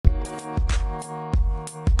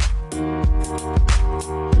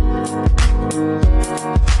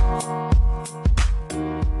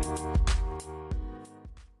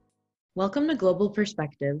Welcome to Global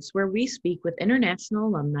Perspectives, where we speak with international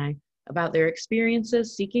alumni about their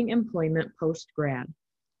experiences seeking employment post-grad.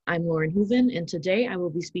 I'm Lauren Hooven, and today I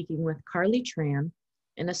will be speaking with Karlie Tran,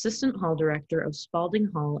 an Assistant Hall Director of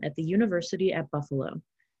Spalding Hall at the University at Buffalo.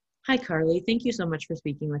 Hi, Karlie. Thank you so much for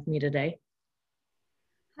speaking with me today.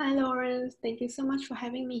 Hi, Lauren. Thank you so much for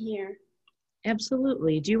having me here.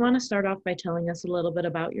 Absolutely. Do you want to start off by telling us a little bit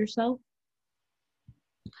about yourself?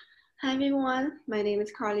 Hi, everyone. My name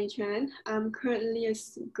is Karlie Tran. I'm currently a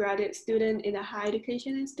graduate student in the Higher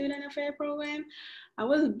Education and Student Affairs program. I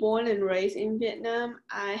was born and raised in Vietnam.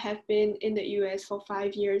 I have been in the US for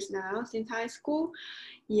 5 years now since high school.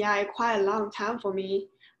 Yeah, quite a long time for me.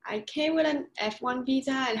 I came with an F1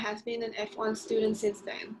 visa and has been an F1 student since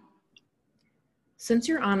then. Since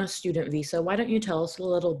you're on a student visa, why don't you tell us a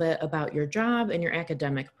little bit about your job and your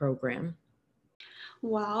academic program?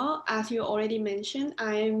 Well, as you already mentioned,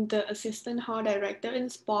 I'm the Assistant Hall Director in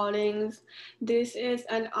Spalding's. This is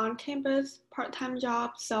an on-campus part-time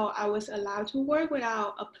job, so I was allowed to work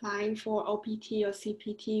without applying for OPT or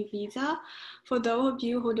CPT visa. For those of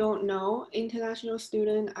you who don't know, international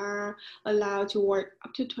students are allowed to work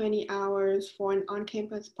up to 20 hours for an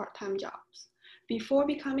on-campus part-time jobs. Before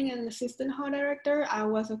becoming an Assistant Hall Director, I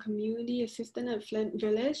was a community assistant at Flint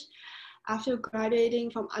Village. After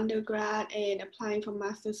graduating from undergrad and applying for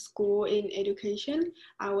master's school in education,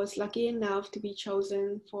 I was lucky enough to be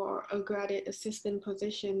chosen for a graduate assistant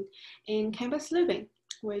position in campus living,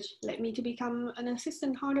 which led me to become an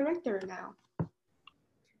assistant hall director now.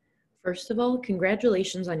 First of all,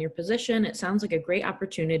 congratulations on your position. It sounds like a great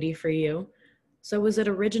opportunity for you. So was it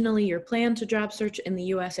originally your plan to job search in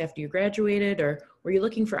the US after you graduated, or were you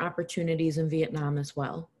looking for opportunities in Vietnam as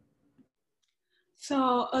well?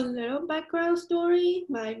 So a little background story,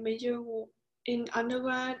 my major in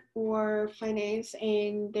undergrad were finance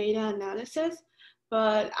and data analysis.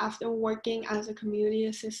 But after working as a community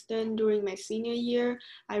assistant during my senior year,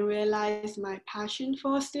 I realized my passion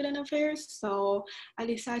for student affairs. So I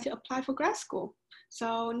decided to apply for grad school.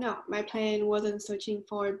 So no, my plan wasn't searching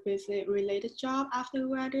for a business related job after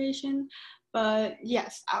graduation. But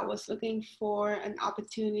yes, I was looking for an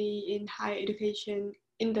opportunity in higher education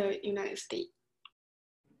in the United States.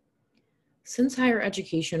 Since higher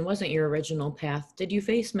education wasn't your original path, did you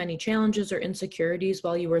face many challenges or insecurities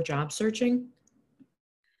while you were job searching?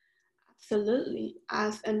 Absolutely.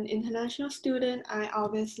 As an international student, I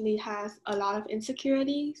obviously had a lot of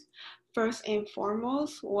insecurities. First and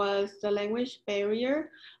foremost was the language barrier.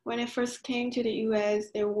 When I first came to the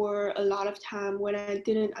US, there were a lot of times when I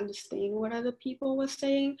didn't understand what other people were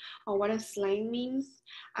saying or what a slang means.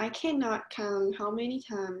 I cannot count how many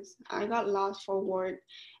times I got lost for word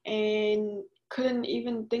and couldn't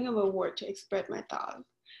even think of a word to express my thoughts.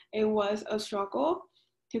 It was a struggle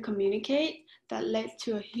to communicate that led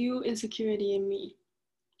to a huge insecurity in me.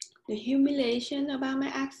 The humiliation about my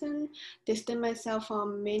accent distanced myself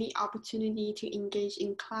from many opportunities to engage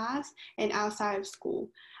in class and outside of school.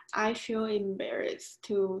 I feel embarrassed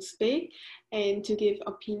to speak and to give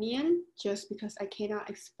opinion just because I cannot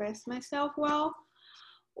express myself well.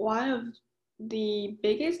 One of the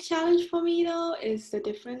biggest challenge for me though is the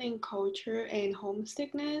difference in culture and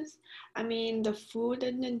homesickness. I mean, the food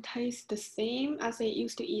didn't taste the same as I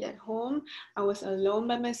used to eat at home. I was alone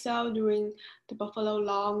by myself during the Buffalo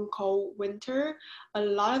long cold winter. A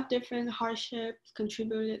lot of different hardships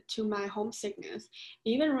contributed to my homesickness.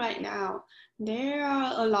 Even right now, there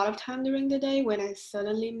are a lot of times during the day when I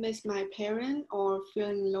suddenly miss my parent or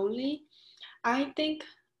feeling lonely. I think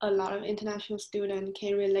a lot of international students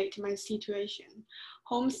can relate to my situation.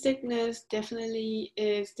 Homesickness definitely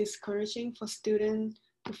is discouraging for students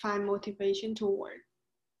to find motivation to work.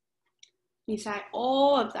 Besides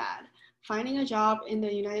all of that, finding a job in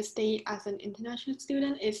the United States as an international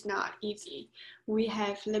student is not easy. We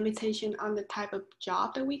have limitation on the type of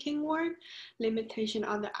job that we can work, limitation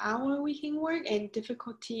on the hour we can work, and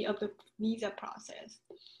difficulty of the visa process.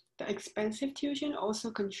 The expensive tuition also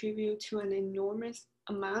contribute to an enormous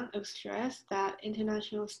amount of stress that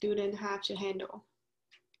international students have to handle.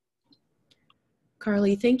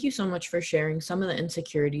 Karlie, thank you so much for sharing some of the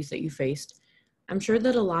insecurities that you faced. I'm sure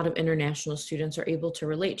that a lot of international students are able to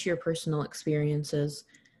relate to your personal experiences,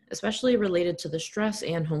 especially related to the stress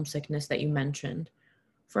and homesickness that you mentioned.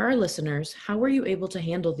 For our listeners, how were you able to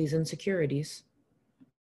handle these insecurities?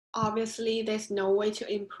 Obviously, there's no way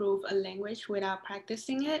to improve a language without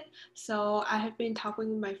practicing it. So I have been talking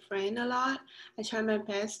with my friend a lot. I try my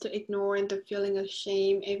best to ignore the feeling of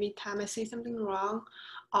shame every time I say something wrong.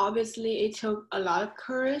 Obviously, it took a lot of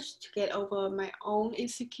courage to get over my own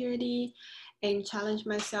insecurity and challenge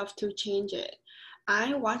myself to change it.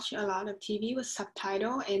 I watch a lot of TV with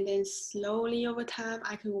subtitle, and then slowly over time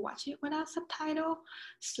I could watch it without subtitle,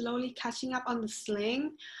 slowly catching up on the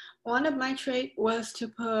slang. One of my traits was to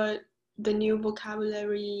put the new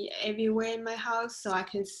vocabulary everywhere in my house so I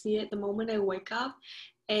can see it the moment I wake up.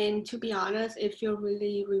 And to be honest, it feels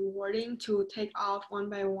really rewarding to take off one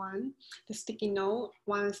by one the sticky note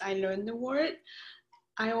once I learn the word.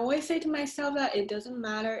 I always say to myself that it doesn't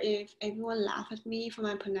matter if everyone laughs at me for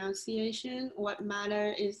my pronunciation. What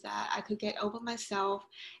matters is that I could get over myself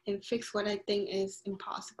and fix what I think is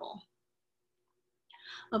impossible.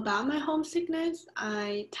 About my homesickness,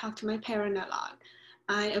 I talk to my parents a lot.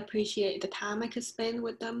 I appreciate the time I could spend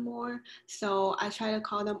with them more, so I try to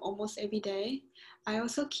call them almost every day. I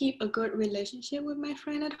also keep a good relationship with my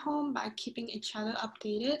friend at home by keeping each other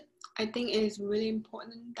updated. I think it is really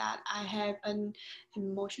important that I have an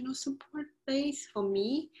emotional support base for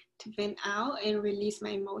me to vent out and release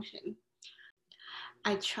my emotion.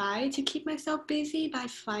 I try to keep myself busy by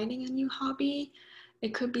finding a new hobby.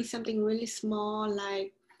 It could be something really small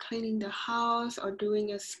like cleaning the house or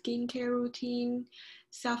doing a skincare routine.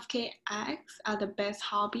 Self-care acts are the best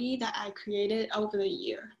hobby that I created over the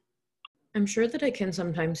year. I'm sure that it can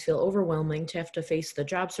sometimes feel overwhelming to have to face the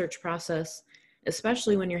job search process,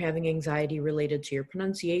 especially when you're having anxiety related to your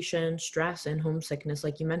pronunciation, stress, and homesickness,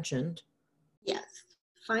 like you mentioned. Yes,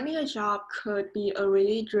 finding a job could be a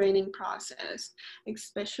really draining process,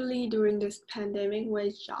 especially during this pandemic where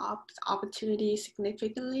jobs opportunities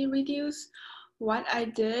significantly reduced. What I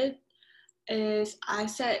did is I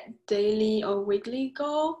set daily or weekly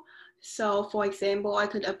goal. So for example, I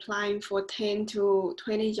could apply for 10 to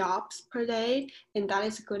 20 jobs per day, and that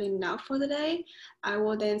is good enough for the day. I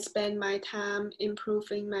will then spend my time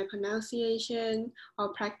improving my pronunciation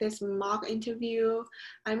or practice mock interview.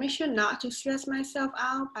 I make sure not to stress myself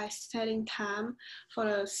out by setting time for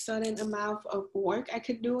a certain amount of work I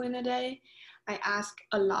could do in a day. I ask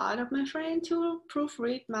a lot of my friends to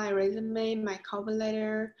proofread my resume, my cover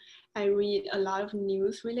letter. I read a lot of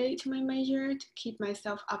news related to my major to keep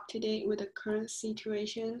myself up to date with the current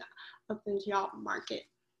situation of the job market.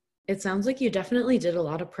 It sounds like you definitely did a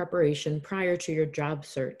lot of preparation prior to your job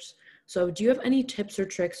search. So, do you have any tips or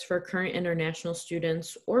tricks for current international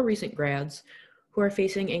students or recent grads who are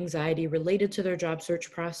facing anxiety related to their job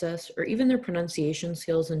search process or even their pronunciation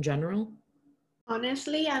skills in general?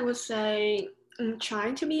 Honestly, I would say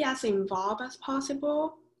trying to be as involved as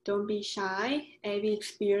possible. Don't be shy. Every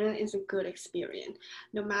experience is a good experience.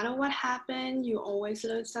 No matter what happened, you always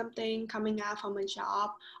learn something coming out from a job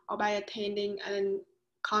or by attending a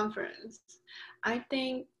conference. I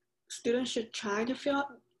think students should try to fill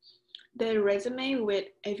up their resume with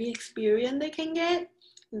every experience they can get.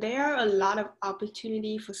 There are a lot of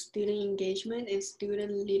opportunity for student engagement and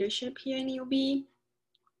student leadership here in UB.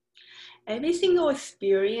 Every single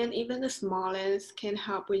experience, even the smallest, can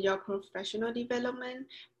help with your professional development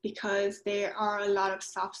because there are a lot of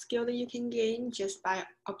soft skills that you can gain just by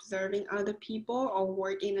observing other people or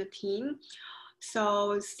work in a team.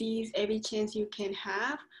 So seize every chance you can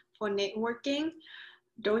have for networking.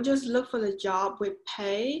 Don't just look for the job with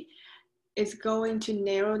pay. It's going to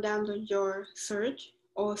narrow down your search.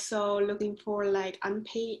 Also looking for like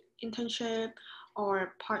unpaid internship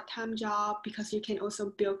or part-time job because you can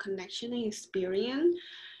also build connection and experience.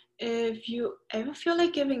 If you ever feel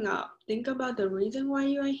like giving up, think about the reason why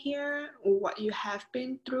you are here, what you have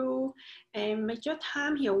been through, and make your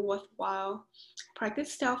time here worthwhile.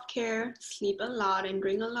 Practice self-care, sleep a lot, and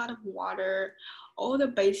drink a lot of water. All the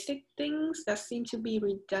basic things that seem to be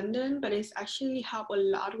redundant, but it's actually help a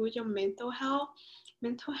lot with your mental health.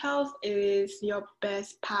 Mental health is your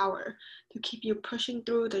best power to keep you pushing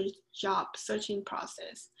through the job searching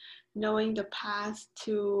process. Knowing the path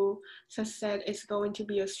to success is going to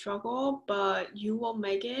be a struggle, but you will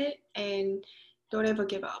make it and don't ever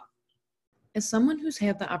give up. As someone who's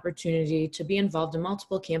had the opportunity to be involved in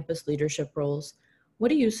multiple campus leadership roles, what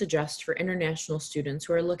do you suggest for international students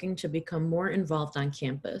who are looking to become more involved on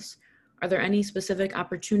campus? Are there any specific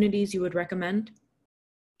opportunities you would recommend?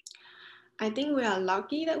 I think we are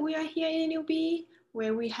lucky that we are here in UB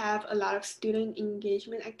where we have a lot of student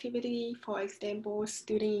engagement activity. For example,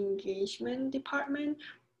 student engagement department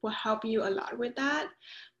will help you a lot with that.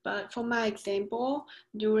 But for my example,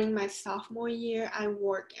 during my sophomore year, I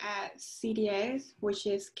worked at CDS, which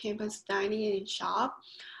is campus dining and shop.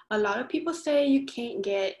 A lot of people say you can't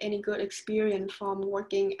get any good experience from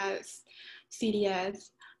working at CDS.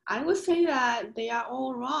 I would say that they are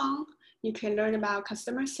all wrong. You can learn about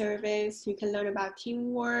customer service, you can learn about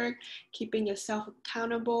teamwork, keeping yourself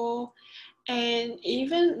accountable, and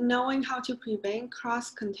even knowing how to prevent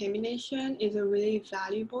cross contamination is a really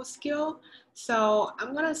valuable skill. So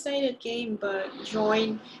I'm gonna say it again, but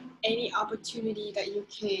join any opportunity that you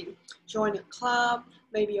can. Join a club,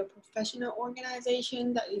 maybe a professional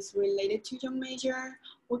organization that is related to your major,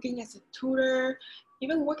 working as a tutor,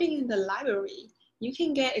 even working in the library. You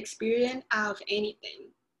can get experience out of anything.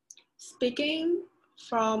 Speaking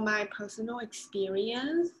from my personal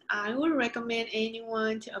experience, I would recommend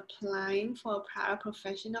anyone to applying for a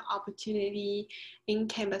paraprofessional opportunity in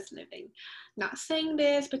campus living. Not saying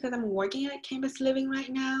this because I'm working at campus living right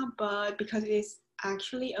now, but because it's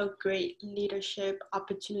actually a great leadership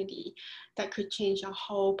opportunity that could change your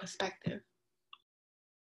whole perspective.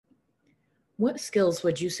 What skills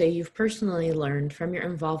would you say you've personally learned from your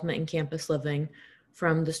involvement in campus living,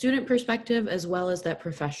 from the student perspective as well as that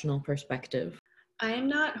professional perspective? I am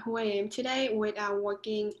not who I am today without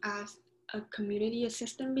working as a community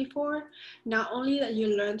assistant before. Not only that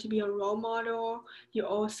you learn to be a role model, you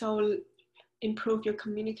also improve your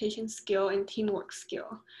communication skill and teamwork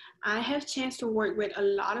skill. I have chance to work with a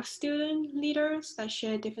lot of student leaders that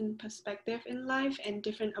share different perspective in life and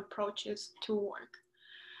different approaches to work.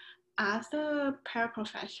 As a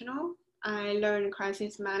paraprofessional, I learned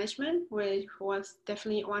crisis management, which was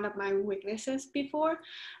definitely one of my weaknesses before.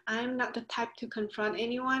 I'm not the type to confront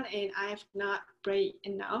anyone, and I'm not brave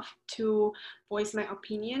enough to voice my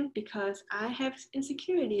opinion because I have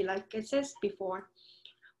insecurity, like I said before.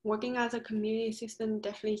 Working as a community assistant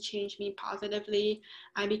definitely changed me positively.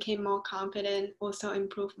 I became more confident, also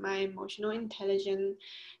improved my emotional intelligence,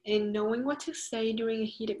 and knowing what to say during a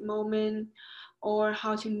heated moment or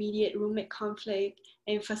how to mediate roommate conflict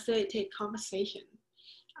and facilitate conversation.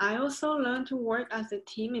 I also learned to work as a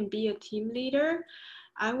team and be a team leader.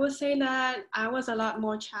 I would say that I was a lot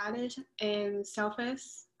more childish and selfish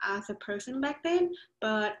as a person back then,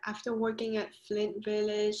 but after working at Flint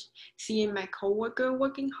Village, seeing my coworker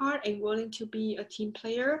working hard and willing to be a team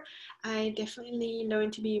player, I definitely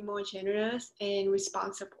learned to be more generous and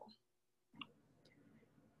responsible.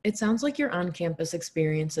 It sounds like your on-campus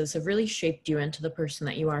experiences have really shaped you into the person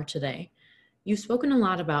that you are today. You've spoken a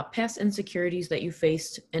lot about past insecurities that you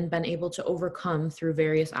faced and been able to overcome through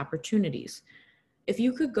various opportunities. If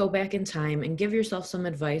you could go back in time and give yourself some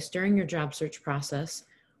advice during your job search process,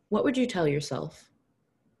 what would you tell yourself?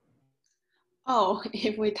 Oh,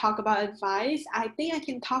 if we talk about advice, I think I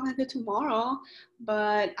can talk until tomorrow,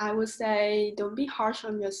 but I would say don't be harsh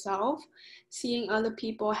on yourself. Seeing other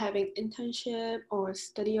people having internship or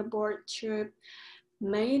study abroad trip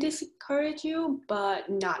may discourage you, but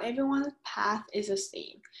not everyone's path is the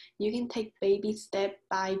same. You can take baby steps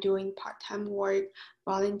by doing part-time work,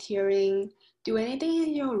 volunteering, do anything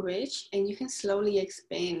in your reach, and you can slowly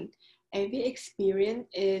expand. Every experience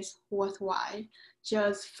is worthwhile.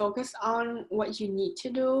 Just focus on what you need to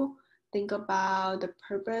do. Think about the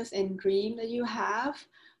purpose and dream that you have.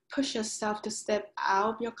 Push yourself to step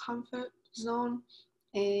out of your comfort zone,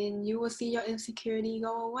 and you will see your insecurity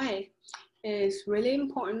go away. It's really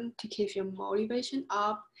important to keep your motivation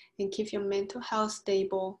up and keep your mental health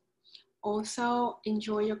stable. Also,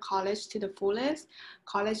 enjoy your college to the fullest.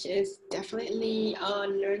 College is definitely a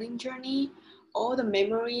learning journey. All the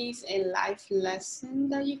memories and life lessons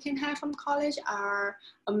that you can have from college are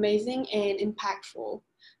amazing and impactful.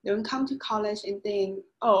 Don't come to college and think,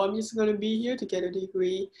 oh, I'm just going to be here to get a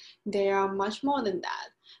degree. There are much more than that.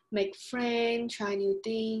 Make friends, try new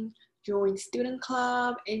things, join student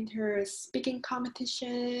club, enter speaking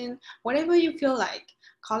competition, whatever you feel like.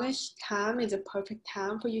 College time is a perfect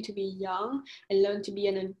time for you to be young and learn to be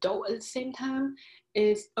an adult at the same time.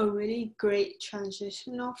 It's a really great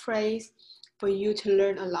transitional phrase for you to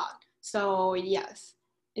learn a lot. So yes,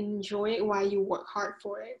 enjoy it while you work hard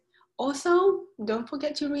for it. Also, don't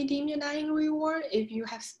forget to redeem your dining reward if you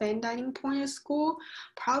have spent dining point at school.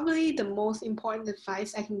 Probably the most important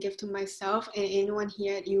advice I can give to myself and anyone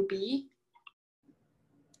here at UB.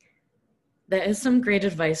 That is some great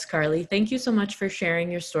advice, Karlie. Thank you so much for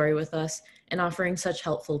sharing your story with us and offering such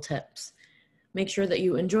helpful tips. Make sure that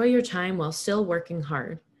you enjoy your time while still working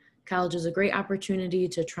hard. College is a great opportunity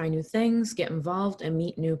to try new things, get involved, and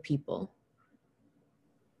meet new people.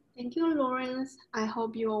 Thank you, Lawrence. I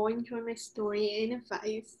hope you all enjoy my story and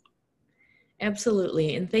advice.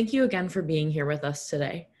 Absolutely, and thank you again for being here with us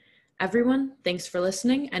today. Everyone, thanks for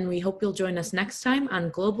listening, and we hope you'll join us next time on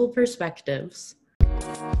Global Perspectives.